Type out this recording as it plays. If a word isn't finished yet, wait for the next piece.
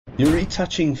You're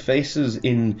retouching faces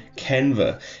in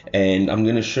Canva, and I'm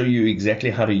going to show you exactly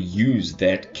how to use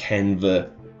that Canva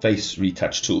face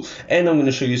retouch tool. And I'm going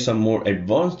to show you some more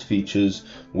advanced features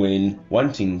when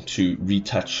wanting to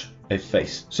retouch a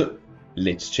face. So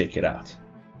let's check it out.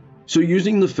 So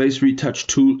using the face retouch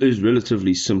tool is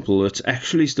relatively simple. It's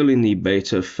actually still in the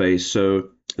beta phase. So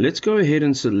let's go ahead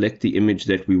and select the image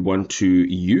that we want to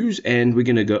use, and we're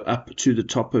going to go up to the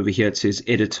top over here. It says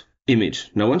edit image.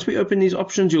 Now once we open these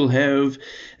options, you'll have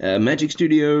Magic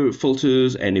Studio,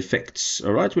 filters, and effects.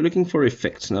 All right, we're looking for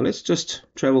effects. Now let's just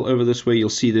travel over this way. You'll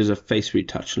see there's a face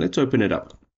retouch. Let's open it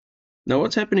up. Now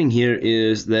what's happening here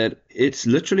is that it's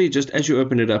literally just as you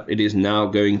open it up, it is now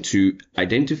going to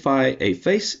identify a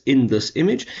face in this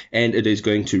image, and it is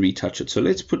going to retouch it. So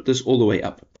let's put this all the way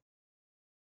up.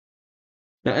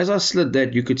 Now, as I slid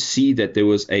that, you could see that there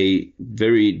was a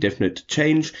very definite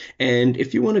change. And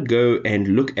if you want to go and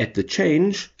look at the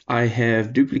change, I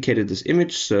have duplicated this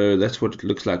image. So that's what it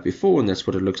looks like before, and that's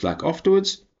what it looks like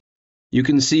afterwards. You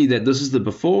can see that this is the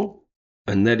before,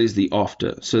 and that is the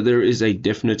after. So there is a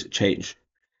definite change.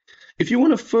 If you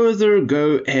want to further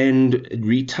go and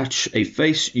retouch a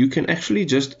face, you can actually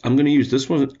just, I'm going to use this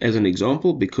one as an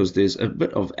example because there's a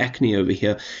bit of acne over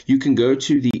here. You can go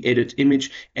to the edit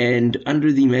image, and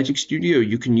under the Magic Studio,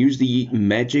 you can use the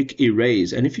magic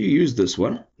erase. And if you use this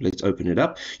one, let's open it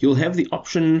up, you'll have the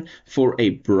option for a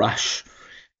brush.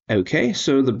 Okay,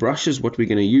 so the brush is what we're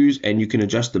going to use, and you can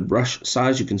adjust the brush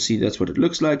size. You can see that's what it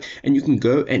looks like, and you can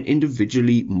go and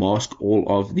individually mask all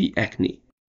of the acne.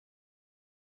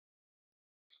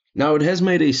 Now it has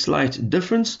made a slight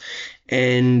difference,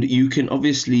 and you can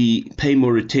obviously pay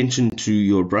more attention to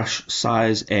your brush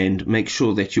size and make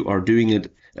sure that you are doing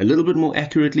it a little bit more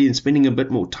accurately and spending a bit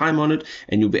more time on it,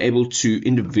 and you'll be able to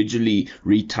individually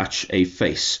retouch a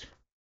face.